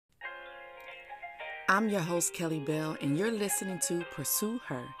I'm your host, Kelly Bell, and you're listening to Pursue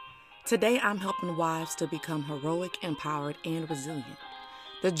Her. Today, I'm helping wives to become heroic, empowered, and resilient.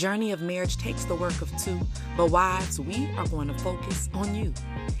 The journey of marriage takes the work of two, but wives, we are going to focus on you.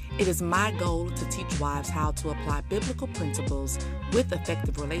 It is my goal to teach wives how to apply biblical principles with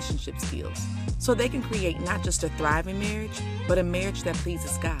effective relationship skills so they can create not just a thriving marriage, but a marriage that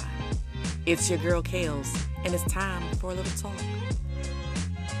pleases God. It's your girl, Kels, and it's time for a little talk.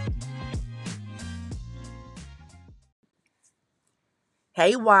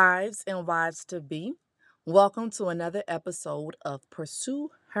 Hey, wives and wives-to-be. Welcome to another episode of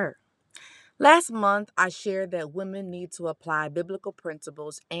Pursue Her. Last month, I shared that women need to apply biblical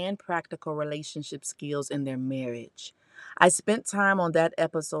principles and practical relationship skills in their marriage. I spent time on that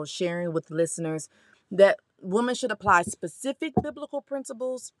episode sharing with listeners that women should apply specific biblical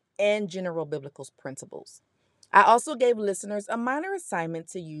principles and general biblical principles. I also gave listeners a minor assignment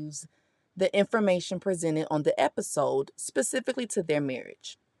to use the information presented on the episode specifically to their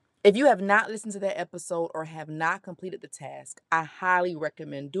marriage. If you have not listened to that episode or have not completed the task, I highly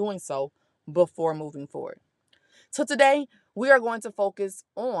recommend doing so before moving forward. So today, we are going to focus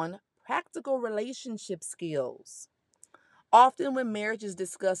on practical relationship skills. Often when marriage is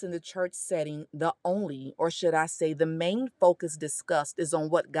discussed in the church setting, the only, or should I say, the main focus discussed is on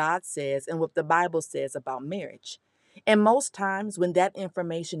what God says and what the Bible says about marriage. And most times when that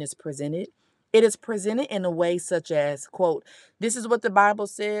information is presented, it is presented in a way such as, quote, this is what the Bible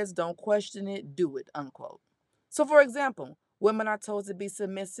says, don't question it, do it, unquote. So for example, women are told to be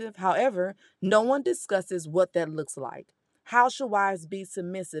submissive. However, no one discusses what that looks like. How should wives be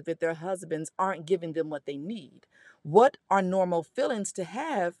submissive if their husbands aren't giving them what they need? What are normal feelings to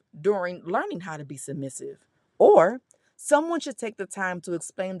have during learning how to be submissive? Or someone should take the time to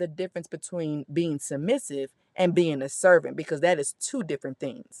explain the difference between being submissive and being a servant, because that is two different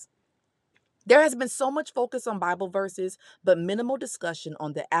things. There has been so much focus on Bible verses, but minimal discussion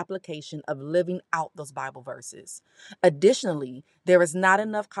on the application of living out those Bible verses. Additionally, there is not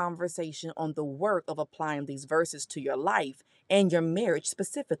enough conversation on the work of applying these verses to your life and your marriage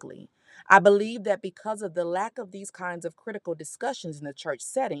specifically. I believe that because of the lack of these kinds of critical discussions in the church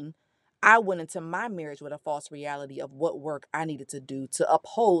setting, I went into my marriage with a false reality of what work I needed to do to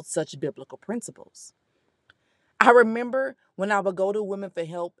uphold such biblical principles. I remember when I would go to women for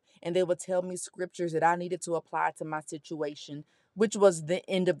help and they would tell me scriptures that I needed to apply to my situation, which was the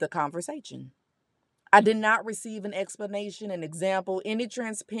end of the conversation. I did not receive an explanation, an example, any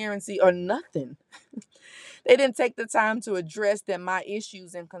transparency, or nothing. They didn't take the time to address that my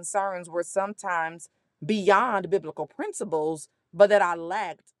issues and concerns were sometimes beyond biblical principles, but that I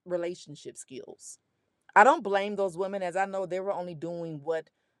lacked relationship skills. I don't blame those women, as I know they were only doing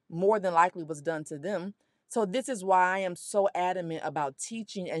what more than likely was done to them. So this is why I am so adamant about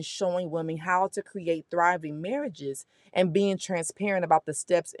teaching and showing women how to create thriving marriages and being transparent about the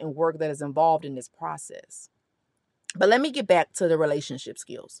steps and work that is involved in this process. But let me get back to the relationship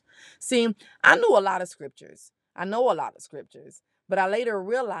skills. See, I knew a lot of scriptures. I know a lot of scriptures, but I later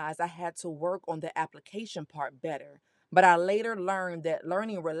realized I had to work on the application part better. But I later learned that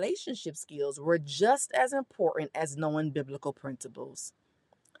learning relationship skills were just as important as knowing biblical principles.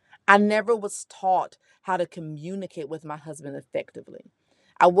 I never was taught how to communicate with my husband effectively.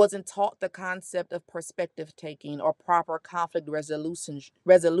 I wasn't taught the concept of perspective taking or proper conflict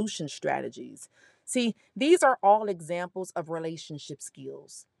resolution strategies. See, these are all examples of relationship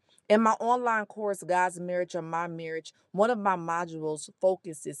skills. In my online course, God's Marriage or My Marriage, one of my modules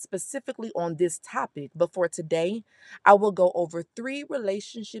focuses specifically on this topic. But for today, I will go over 3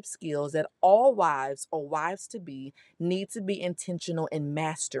 relationship skills that all wives or wives to be need to be intentional in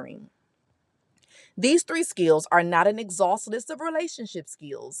mastering. These 3 skills are not an exhaustive list of relationship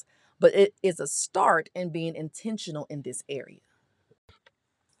skills, but it is a start in being intentional in this area.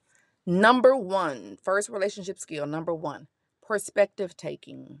 Number 1, first relationship skill, number 1, perspective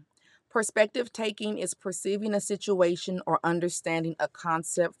taking. Perspective taking is perceiving a situation or understanding a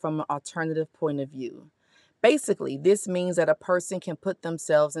concept from an alternative point of view. Basically, this means that a person can put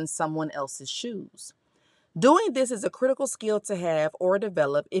themselves in someone else's shoes. Doing this is a critical skill to have or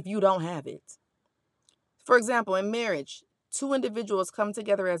develop if you don't have it. For example, in marriage, 2 individuals come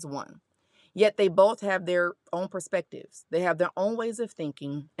together as one, yet they both have their own perspectives. They have their own ways of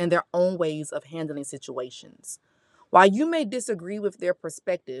thinking and their own ways of handling situations. While you may disagree with their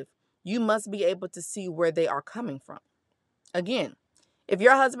perspective, you must be able to see where they are coming from. Again, if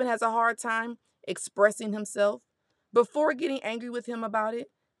your husband has a hard time expressing himself, before getting angry with him about it,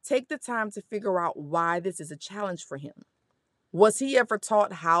 take the time to figure out why this is a challenge for him. Was he ever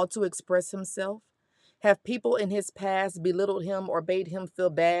taught how to express himself? Have people in his past belittled him or made him feel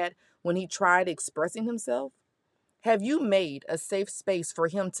bad when he tried expressing himself? Have you made a safe space for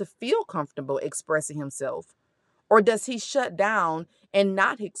him to feel comfortable expressing himself? Or does he shut down and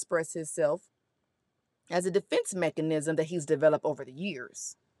not express himself as a defense mechanism that he's developed over the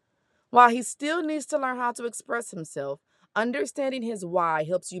years? While he still needs to learn how to express himself, understanding his why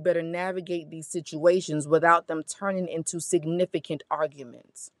helps you better navigate these situations without them turning into significant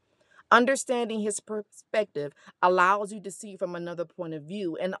arguments. Understanding his perspective allows you to see from another point of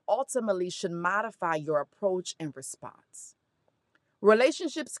view and ultimately should modify your approach and response.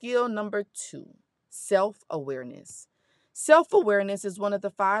 Relationship skill number 2, self awareness. Self awareness is one of the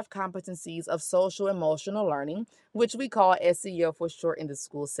 5 competencies of social emotional learning, which we call SEL for short in the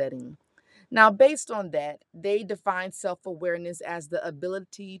school setting. Now, based on that, they define self awareness as the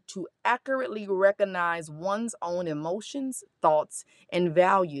ability to accurately recognize one's own emotions, thoughts, and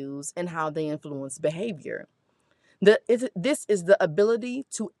values and how they influence behavior. This is the ability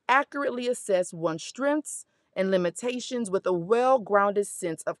to accurately assess one's strengths and limitations with a well grounded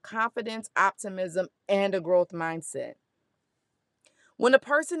sense of confidence, optimism, and a growth mindset. When a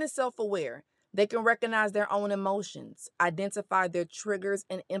person is self aware, they can recognize their own emotions, identify their triggers,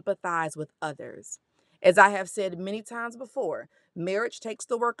 and empathize with others. As I have said many times before, marriage takes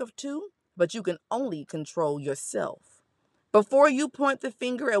the work of two, but you can only control yourself. Before you point the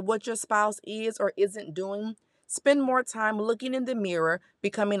finger at what your spouse is or isn't doing, spend more time looking in the mirror,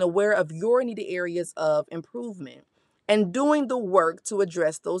 becoming aware of your needed areas of improvement, and doing the work to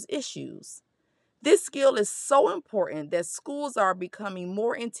address those issues. This skill is so important that schools are becoming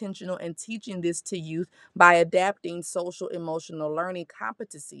more intentional in teaching this to youth by adapting social emotional learning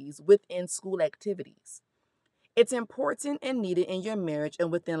competencies within school activities. It's important and needed in your marriage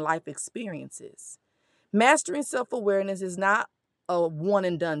and within life experiences. Mastering self awareness is not a one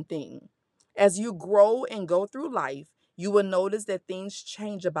and done thing. As you grow and go through life, you will notice that things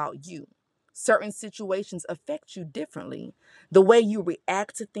change about you. Certain situations affect you differently. The way you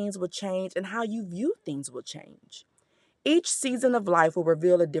react to things will change, and how you view things will change. Each season of life will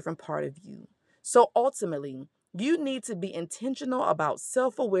reveal a different part of you. So ultimately, you need to be intentional about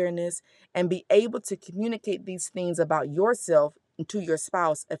self awareness and be able to communicate these things about yourself to your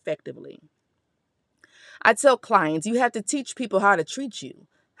spouse effectively. I tell clients you have to teach people how to treat you,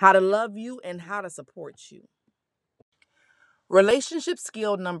 how to love you, and how to support you. Relationship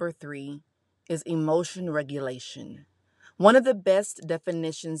skill number 3 is emotion regulation. One of the best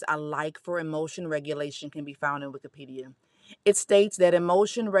definitions I like for emotion regulation can be found in Wikipedia. It states that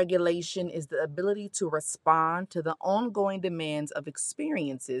emotion regulation is the ability to respond to the ongoing demands of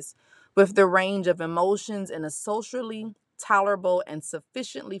experiences with the range of emotions in a socially tolerable and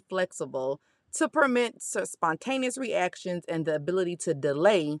sufficiently flexible to permit spontaneous reactions and the ability to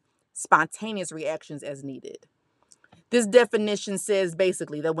delay spontaneous reactions as needed. This definition says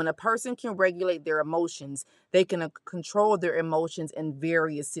basically that when a person can regulate their emotions, they can control their emotions in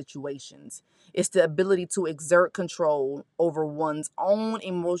various situations. It's the ability to exert control over one's own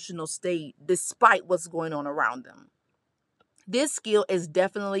emotional state despite what's going on around them. This skill is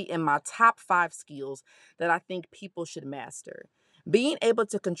definitely in my top 5 skills that I think people should master. Being able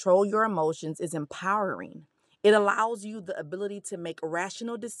to control your emotions is empowering. It allows you the ability to make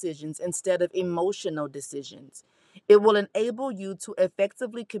rational decisions instead of emotional decisions. It will enable you to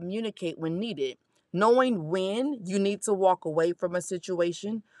effectively communicate when needed, knowing when you need to walk away from a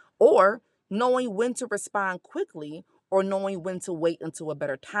situation, or knowing when to respond quickly, or knowing when to wait until a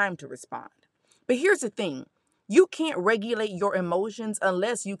better time to respond. But here's the thing: you can't regulate your emotions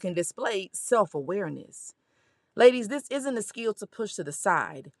unless you can display self awareness. Ladies, this isn't a skill to push to the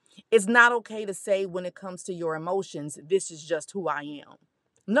side. It's not okay to say when it comes to your emotions, this is just who I am.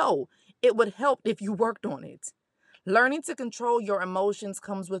 No, it would help if you worked on it. Learning to control your emotions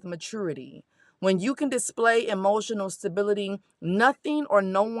comes with maturity. When you can display emotional stability, nothing or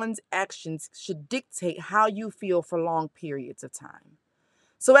no one's actions should dictate how you feel for long periods of time.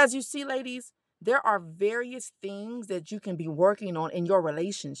 So, as you see, ladies, there are various things that you can be working on in your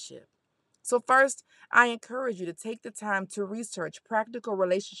relationship. So, first, I encourage you to take the time to research practical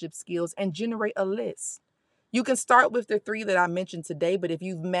relationship skills and generate a list. You can start with the 3 that I mentioned today, but if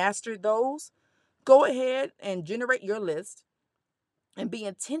you've mastered those, go ahead and generate your list and be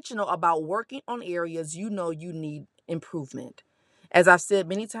intentional about working on areas you know you need improvement. As I've said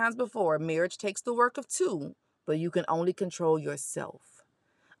many times before, marriage takes the work of two, but you can only control yourself.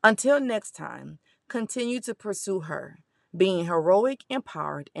 Until next time, continue to pursue her, being heroic,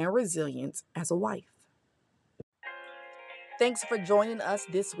 empowered, and resilient as a wife. Thanks for joining us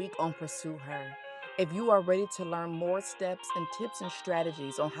this week on Pursue Her. If you are ready to learn more steps and tips and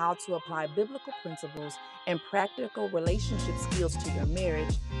strategies on how to apply biblical principles and practical relationship skills to your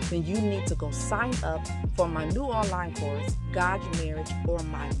marriage, then you need to go sign up for my new online course, God's Marriage or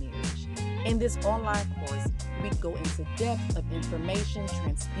My Marriage. In this online course, we go into depth of information,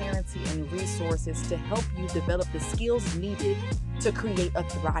 transparency, and resources to help you develop the skills needed to create a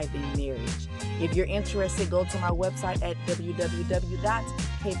thriving marriage. If you're interested, go to my website at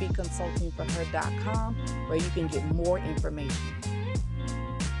www.kbconsultingforher.com where you can get more information.